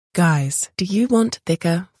Guys, do you want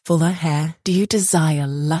thicker, fuller hair? Do you desire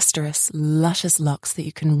lustrous, luscious locks that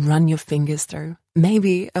you can run your fingers through?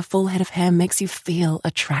 Maybe a full head of hair makes you feel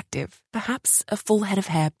attractive. Perhaps a full head of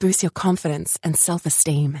hair boosts your confidence and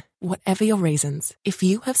self-esteem. Whatever your reasons, if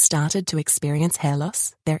you have started to experience hair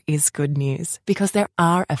loss, there is good news because there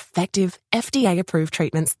are effective, FDA-approved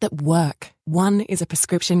treatments that work. One is a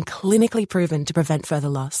prescription clinically proven to prevent further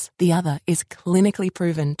loss. The other is clinically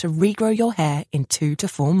proven to regrow your hair in 2 to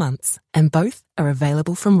 4 months. And both are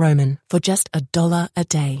available from Roman for just $1 a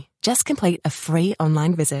day. Just complete a free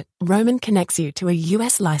online visit. Roman connects you to a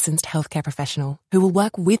US licensed healthcare professional who will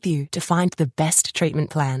work with you to find the best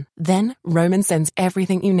treatment plan. Then Roman sends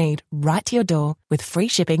everything you need right to your door with free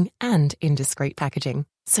shipping and in discreet packaging.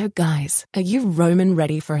 So guys, are you Roman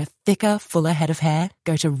ready for a thicker, fuller head of hair?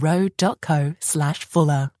 Go to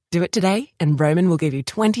ro.co/fuller. Do it today and Roman will give you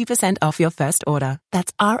 20% off your first order.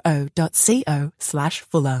 That's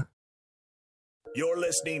ro.co/fuller. You're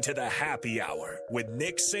listening to The Happy Hour with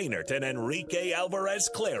Nick Sainert and Enrique Alvarez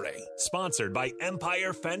Clary, sponsored by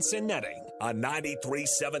Empire Fence and Netting on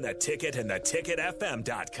 93.7 The Ticket and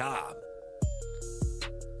theticketfm.com.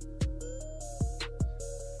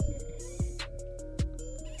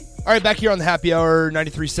 All right, back here on The Happy Hour,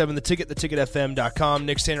 93.7 The Ticket, theticketfm.com.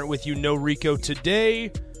 Nick Sainert with you, no Rico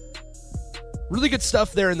today. Really good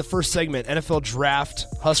stuff there in the first segment. NFL draft,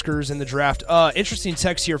 Huskers in the draft. Interesting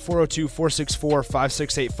text here,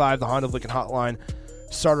 402-464-5685, the Honda of Lincoln hotline,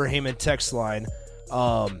 Starter Heyman text line.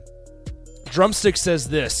 Drumstick says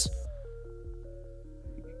this: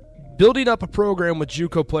 building up a program with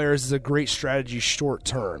JUCO players is a great strategy short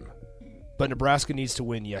term, but Nebraska needs to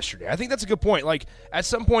win yesterday. I think that's a good point. Like, at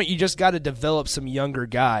some point, you just got to develop some younger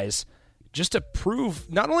guys just to prove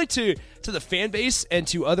not only to the fan base and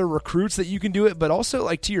to other recruits that you can do it, but also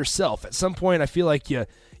like to yourself. At some point, I feel like you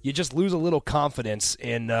just lose a little confidence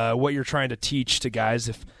in what you're trying to teach to guys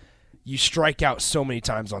if you strike out so many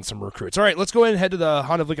times on some recruits. All right, let's go ahead and head to the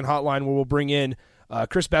Honda of Lincoln hotline where we'll bring in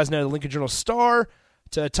Chris Basnett of the Lincoln Journal-Star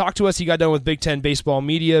to talk to us. He got done with Big Ten baseball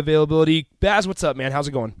media availability. Baz, what's up, man? How's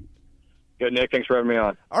it going? Good, Nick. Thanks for having me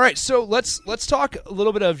on. All right, so let's talk a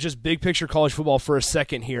little bit of just big picture college football for a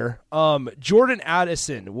second here. Jordan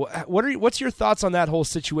Addison, what's your thoughts on that whole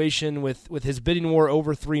situation with his bidding war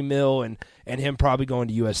over $3 million and him probably going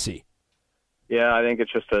to USC? Yeah, I think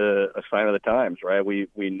it's just a sign of the times, right? We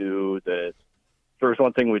knew that there was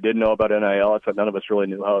one thing we did know about NIL. It's that none of us really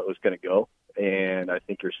knew how it was going to go. And I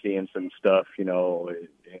think you're seeing some stuff, in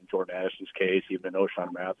Jordan Addison's case, even in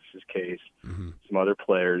O'Shawn Mathis's case, some other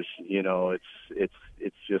players, it's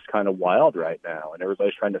just kind of wild right now. And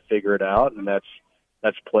everybody's trying to figure it out. And that's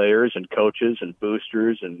players and coaches and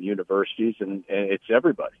boosters and universities. And it's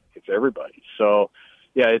everybody. It's everybody. So,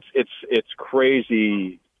 yeah, it's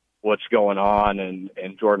crazy what's going on. And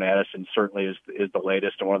Jordan Addison certainly is the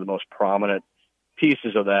latest and one of the most prominent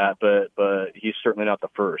pieces of that, but he's certainly not the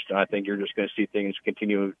first. And I think you're just going to see things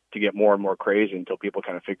continue to get more and more crazy until people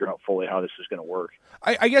kind of figure out fully how this is going to work.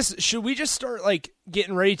 I guess, should we just start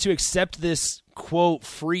getting ready to accept this quote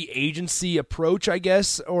free agency approach, I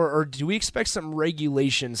guess, or do we expect some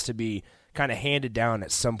regulations to be kind of handed down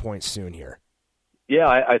at some point soon here? Yeah,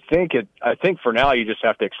 I think for now you just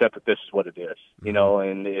have to accept that this is what it is,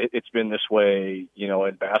 and it's been this way,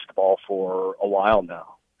 in basketball for a while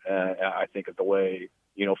now. I think of the way,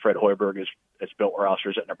 Fred Hoiberg has built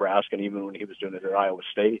rosters at Nebraska, and even when he was doing it at Iowa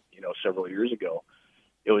State, several years ago,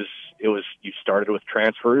 it was you started with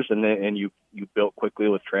transfers and you built quickly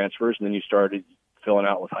with transfers, and then you started filling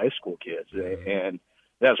out with high school kids, and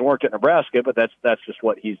that hasn't worked at Nebraska, but that's just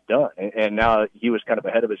what he's done. And now he was kind of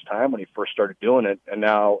ahead of his time when he first started doing it, and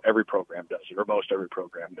now every program does it, or most every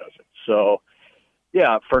program does it. So,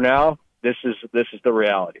 yeah, for now, this is the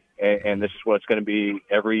reality, and this is what it's going to be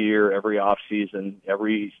every year, every off season,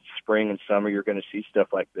 every spring and summer. You're going to see stuff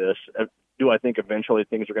like this. Do I think eventually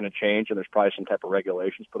things are going to change and there's probably some type of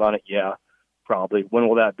regulations put on it? Yeah, probably. When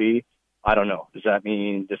will that be? I don't know. Does that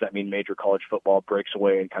mean major college football breaks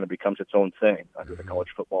away and kind of becomes its own thing under the college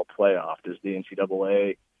football playoff? Does the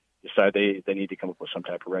NCAA decide they need to come up with some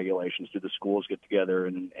type of regulations? Do the schools get together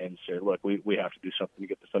and say, look, we have to do something to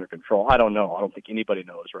get this under control? I don't know. I don't think anybody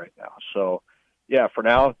knows right now. So, yeah, for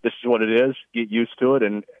now, this is what it is. Get used to it,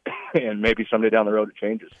 and maybe someday down the road it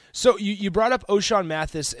changes. So you brought up O'Shawn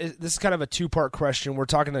Mathis. This is kind of a two-part question. We're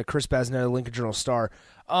talking to Chris Basnett of Lincoln Journal-Star.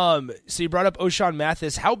 So you brought up O'Shawn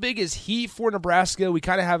Mathis. How big is he for Nebraska? We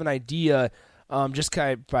kind of have an idea just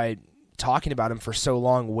kind of by talking about him for so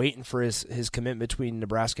long, waiting for his commitment between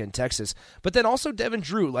Nebraska and Texas. But then also Devin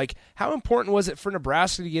Drew, like how important was it for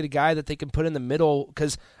Nebraska to get a guy that they can put in the middle?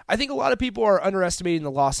 Because I think a lot of people are underestimating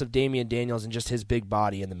the loss of Damian Daniels and just his big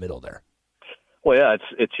body in the middle there. Well, yeah,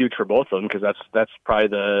 it's huge for both of them because that's probably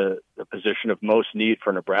the position of most need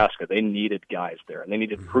for Nebraska. They needed guys there, and they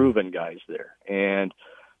needed proven guys there. And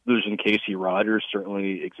losing Casey Rogers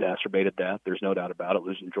certainly exacerbated that. There's no doubt about it.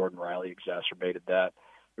 Losing Jordan Riley exacerbated that.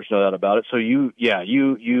 There's no doubt about it. So you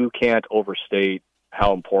can't overstate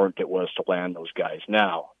how important it was to land those guys.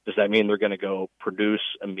 Now, does that mean they're going to go produce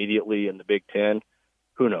immediately in the Big Ten?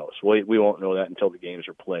 Who knows? We won't know that until the games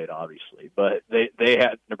are played, obviously. But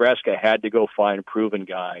Nebraska had to go find proven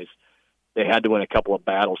guys. They had to win a couple of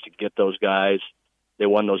battles to get those guys. They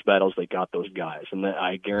won those battles. They got those guys. And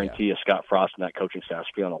I guarantee you Scott Frost and that coaching staff is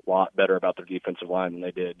feeling a lot better about their defensive line than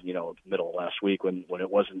they did, middle of last week when it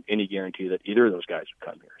wasn't any guarantee that either of those guys would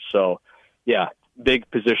come here. So, yeah, big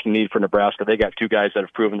position need for Nebraska. They got two guys that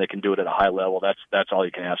have proven they can do it at a high level. That's all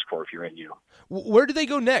you can ask for if you're in U. Where do they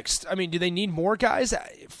go next? I mean, do they need more guys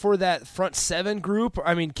for that front seven group?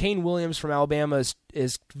 I mean, Kane Williams from Alabama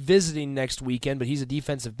is visiting next weekend, but he's a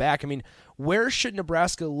defensive back. I mean, where should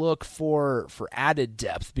Nebraska look for added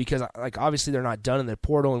depth? Because, like, obviously they're not done in the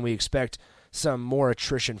portal, and we expect some more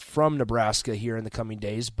attrition from Nebraska here in the coming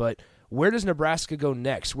days. But where does Nebraska go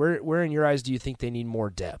next? Where in your eyes do you think they need more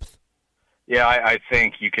depth? Yeah, I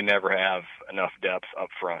think you can never have enough depth up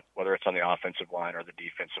front, whether it's on the offensive line or the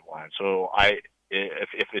defensive line. So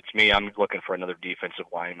if it's me, I'm looking for another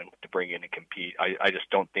defensive lineman to bring in and compete. I just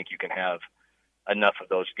don't think you can have enough of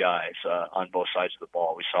those guys on both sides of the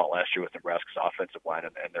ball. We saw it last year with Nebraska's offensive line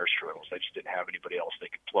and their struggles. They just didn't have anybody else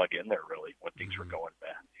they could plug in there really when things were going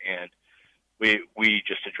bad. And we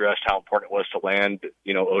just addressed how important it was to land,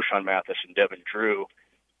 O'Shawn Mathis and Devin Drew.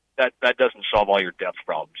 That doesn't solve all your depth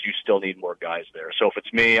problems. You still need more guys there. So if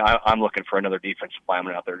it's me, I'm looking for another defensive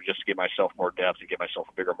lineman out there just to give myself more depth and give myself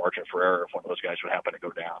a bigger margin for error if one of those guys would happen to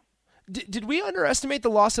go down. Did we underestimate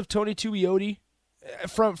the loss of Tony Tuioti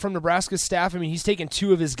from Nebraska's staff? I mean, he's taken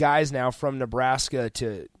two of his guys now from Nebraska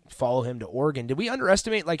to follow him to Oregon. Did we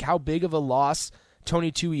underestimate how big of a loss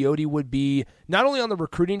Tony Tuioti would be, not only on the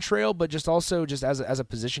recruiting trail, but just also just as a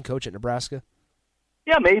position coach at Nebraska?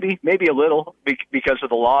 Yeah, maybe a little because of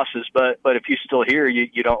the losses, but if he's still here,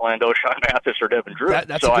 you don't land O'Shawn Mathis or Devin Drew.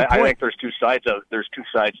 That's so a good point. I think there's two sides to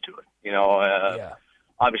it.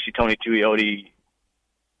 Obviously Tony Tuioti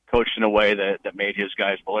coached in a way that made his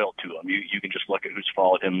guys loyal to him. You can just look at who's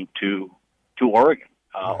followed him to Oregon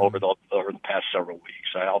over the past several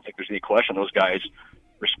weeks. I don't think there's any question those guys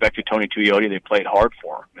respected Tony Tuioti. They played hard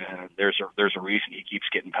for him, and there's a reason he keeps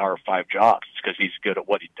getting Power 5 jobs. It's because he's good at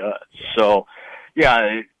what he does. So.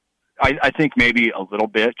 Yeah, I think maybe a little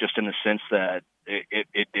bit, just in the sense that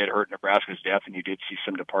it did hurt Nebraska's depth, and you did see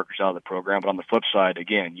some departures out of the program. But on the flip side,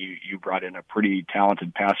 again, you brought in a pretty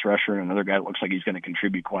talented pass rusher and another guy that looks like he's going to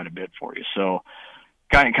contribute quite a bit for you. So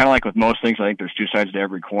kind of like with most things, I think there's two sides to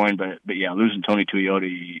every coin. But yeah, losing Tony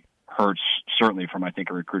Tuioti hurts certainly from, I think,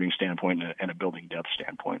 a recruiting standpoint and a building depth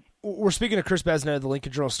standpoint. We're speaking to Chris Bazanetta of the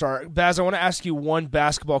Lincoln Journal-Star. Baz, I want to ask you one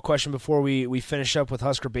basketball question before we finish up with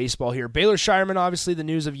Husker baseball here. Baylor Shireman, obviously the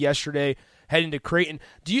news of yesterday, heading to Creighton.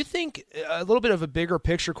 Do you think, a little bit of a bigger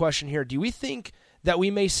picture question here, do we think that we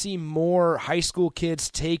may see more high school kids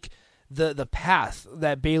take the path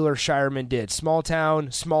that Baylor Shireman did?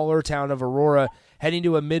 Smaller town of Aurora, heading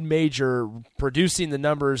to a mid-major, producing the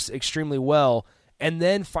numbers extremely well, and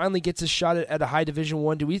then finally gets a shot at a high Division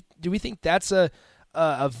I. Do we think that's a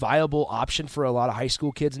viable option for a lot of high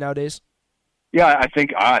school kids nowadays? Yeah, I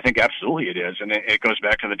think absolutely it is, and it goes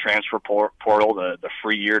back to the transfer portal, the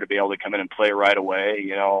free year to be able to come in and play right away.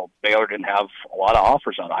 Baylor didn't have a lot of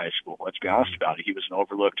offers out of high school. Let's be honest about it. He was an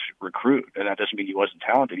overlooked recruit, and that doesn't mean he wasn't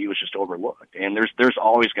talented. He was just overlooked, and there's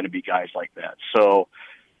always going to be guys like that. So,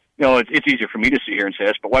 it's easier for me to sit here and say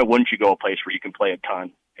this, but why wouldn't you go a place where you can play a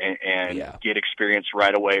ton and get experience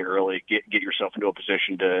right away early, get yourself into a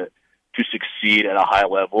position to succeed at a high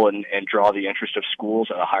level and draw the interest of schools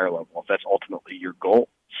at a higher level if that's ultimately your goal.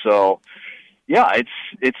 So, yeah,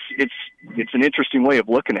 it's an interesting way of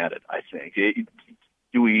looking at it, I think.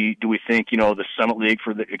 Do we think, the Summit League,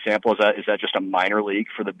 for the example, is that just a minor league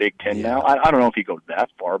for the Big Ten now? I don't know if you go that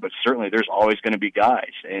far, but certainly there's always going to be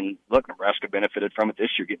guys. And look, Nebraska benefited from it this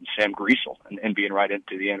year, getting Sam Griesel and being right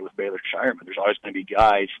into the end with Baylor Shireman. There's always going to be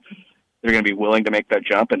guys that are going to be willing to make that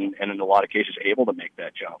jump and in a lot of cases able to make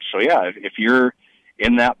that jump. So, yeah, if you're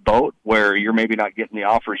in that boat where you're maybe not getting the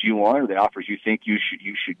offers you want or the offers you think you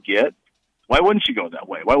should get, why wouldn't you go that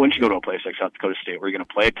way? Why wouldn't you go to a place like South Dakota State where you're going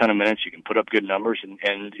to play a ton of minutes, you can put up good numbers, and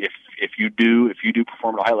if you do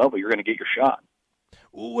perform at a high level, you're going to get your shot.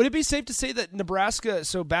 Would it be safe to say that Nebraska,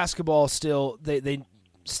 so basketball still, they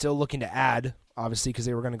still looking to add, obviously, because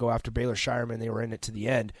they were going to go after Baylor Shireman, they were in it to the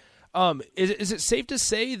end. Is it safe to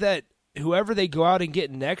say that whoever they go out and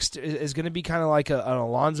get next is going to be kind of like an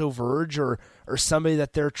Alonzo Verge or somebody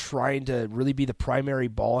that they're trying to really be the primary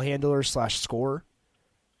ball handler / scorer?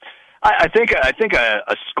 I think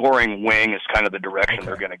a scoring wing is kind of the direction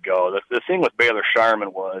they're going to go. The thing with Baylor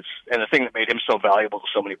Shireman was, and the thing that made him so valuable to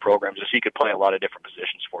so many programs, is he could play a lot of different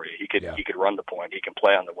positions for you. He could run the point. He can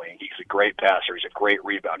play on the wing. He's a great passer. He's a great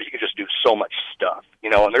rebounder. He could just do so much stuff,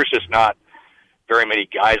 and there's just not very many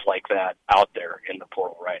guys like that out there in the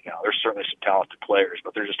portal right now. There's certainly some talented players,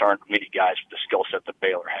 but there just aren't many guys with the skill set that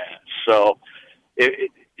Baylor has. So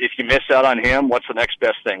if you miss out on him, what's the next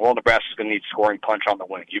best thing? Well, Nebraska's going to need scoring punch on the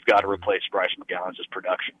wing. You've got to replace Bryce McGowan's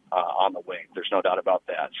production on the wing. There's no doubt about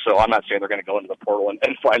that. So I'm not saying they're going to go into the portal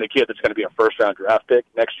and find a kid that's going to be a first-round draft pick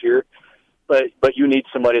next year, but you need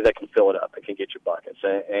somebody that can fill it up and can get you buckets.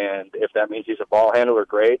 And if that means he's a ball handler,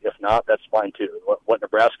 great. If not, that's fine too. What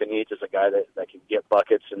Nebraska needs is a guy that can get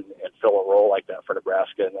buckets and fill a role like that for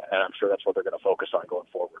Nebraska, and I'm sure that's what they're going to focus on going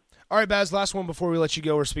forward. All right, Baz, last one before we let you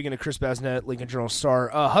go. We're speaking to Chris Basnett, Lincoln Journal-Star.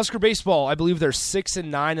 Husker baseball, I believe they're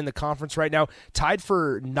 6-9 in the conference right now, tied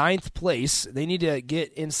for 9th place. They need to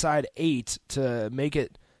get inside 8 to make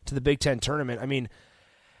it to the Big Ten tournament. I mean,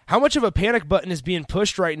 how much of a panic button is being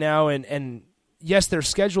pushed right now? And yes, their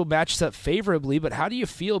schedule matches up favorably, but how do you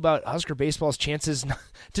feel about Husker baseball's chances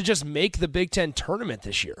to just make the Big Ten tournament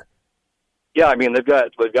this year? Yeah, I mean, they've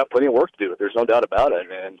got plenty of work to do. There's no doubt about it.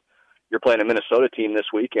 And you're playing a Minnesota team this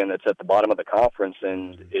weekend that's at the bottom of the conference,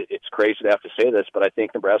 and it's crazy to have to say this, but I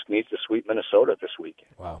think Nebraska needs to sweep Minnesota this weekend.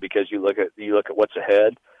 Wow. Because you look at what's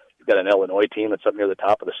ahead. You've got an Illinois team that's up near the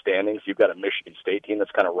top of the standings. You've got a Michigan State team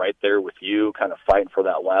that's kind of right there with you, kind of fighting for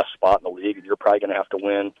that last spot in the league, and you're probably going to have to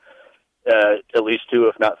win at least 2,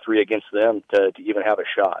 if not 3, against them to even have a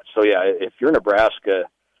shot. So, yeah, if you're Nebraska,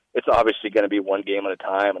 it's obviously going to be one game at a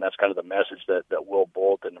time, and that's kind of the message that Will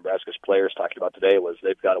Bolt and Nebraska's players talked about today was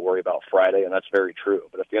they've got to worry about Friday, and that's very true.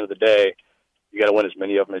 But at the end of the day, you got to win as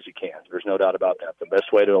many of them as you can. There's no doubt about that. The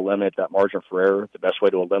best way to eliminate that margin for error, the best way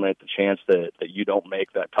to eliminate the chance that you don't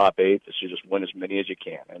make that top 8 is to just win as many as you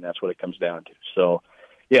can, and that's what it comes down to. So,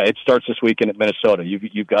 yeah, it starts this weekend at Minnesota.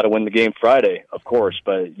 You've got to win the game Friday, of course,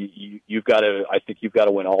 but you've got to. I think you've got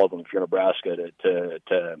to win all of them if you're Nebraska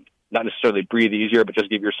to not necessarily breathe easier, but just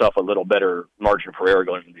give yourself a little better margin for error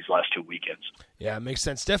going into these last 2 weekends. Yeah, it makes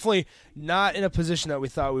sense. Definitely not in a position that we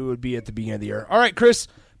thought we would be at the beginning of the year. All right, Chris,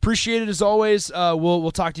 appreciate it as always.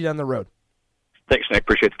 We'll talk to you down the road. Thanks, Nick.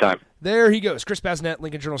 Appreciate the time. There he goes. Chris Basnett,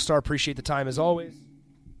 Lincoln Journal-Star. Appreciate the time as always.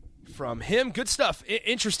 From him, good stuff,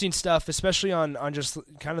 interesting stuff, especially on just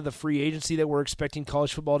kind of the free agency that we're expecting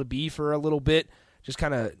college football to be for a little bit. Just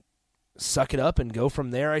kind of suck it up and go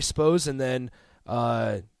from there, I suppose. And then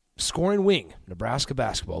scoring wing, Nebraska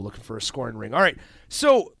basketball, looking for a scoring ring. All right,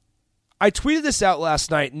 so I tweeted this out last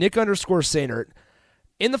night, Nick_Sainert.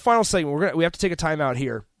 In the final segment, we have to take a timeout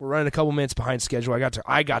here. We're running a couple minutes behind schedule.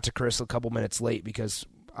 I got to Chris a couple minutes late because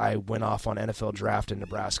I went off on NFL draft in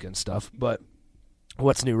Nebraska and stuff, but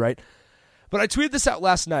what's new, right? But I tweeted this out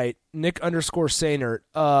last night, Nick_Sainert.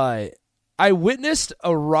 I witnessed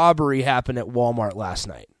a robbery happen at Walmart last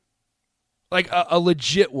night. Like a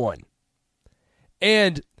legit one.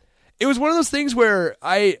 And it was one of those things where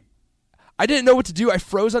I didn't know what to do. I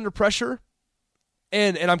froze under pressure.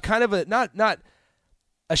 And I'm kind of not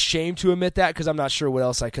ashamed to admit that because I'm not sure what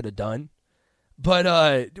else I could have done. But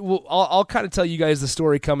I'll kind of tell you guys the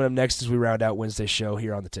story coming up next as we round out Wednesday's show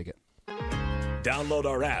here on The Ticket. Download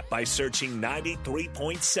our app by searching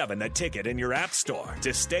 93.7 The Ticket in your app store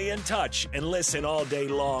to stay in touch and listen all day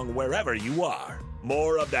long wherever you are.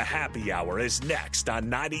 More of the Happy Hour is next on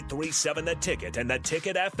 93.7 The Ticket and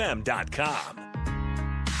theticketfm.com.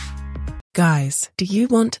 Guys, do you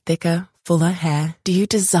want thicker, fuller hair? Do you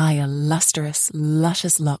desire lustrous,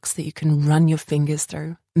 luscious locks that you can run your fingers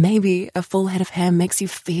through? Maybe a full head of hair makes you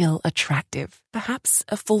feel attractive. Perhaps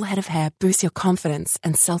a full head of hair boosts your confidence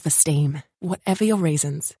and self-esteem. Whatever your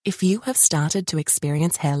reasons, if you have started to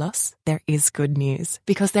experience hair loss, there is good news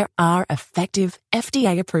because there are effective,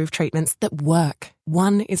 FDA-approved treatments that work.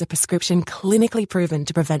 One is a prescription clinically proven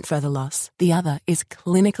to prevent further loss. The other is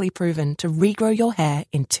clinically proven to regrow your hair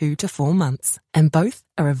in 2 to 4 months. And both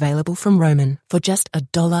are available from Roman for just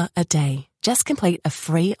 $1 a day. Just complete a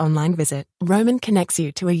free online visit. Roman connects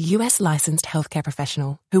you to a US licensed healthcare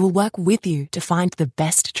professional who will work with you to find the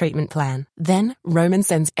best treatment plan. Then, Roman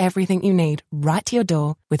sends everything you need right to your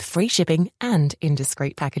door with free shipping and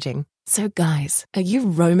indiscreet packaging. So guys, are you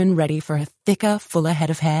Roman ready for a thicker, fuller head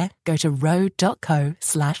of hair? Go to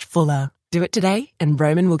ro.co/fuller. Do it today and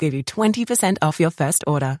Roman will give you 20% off your first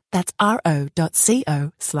order. That's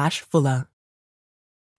ro.co/fuller.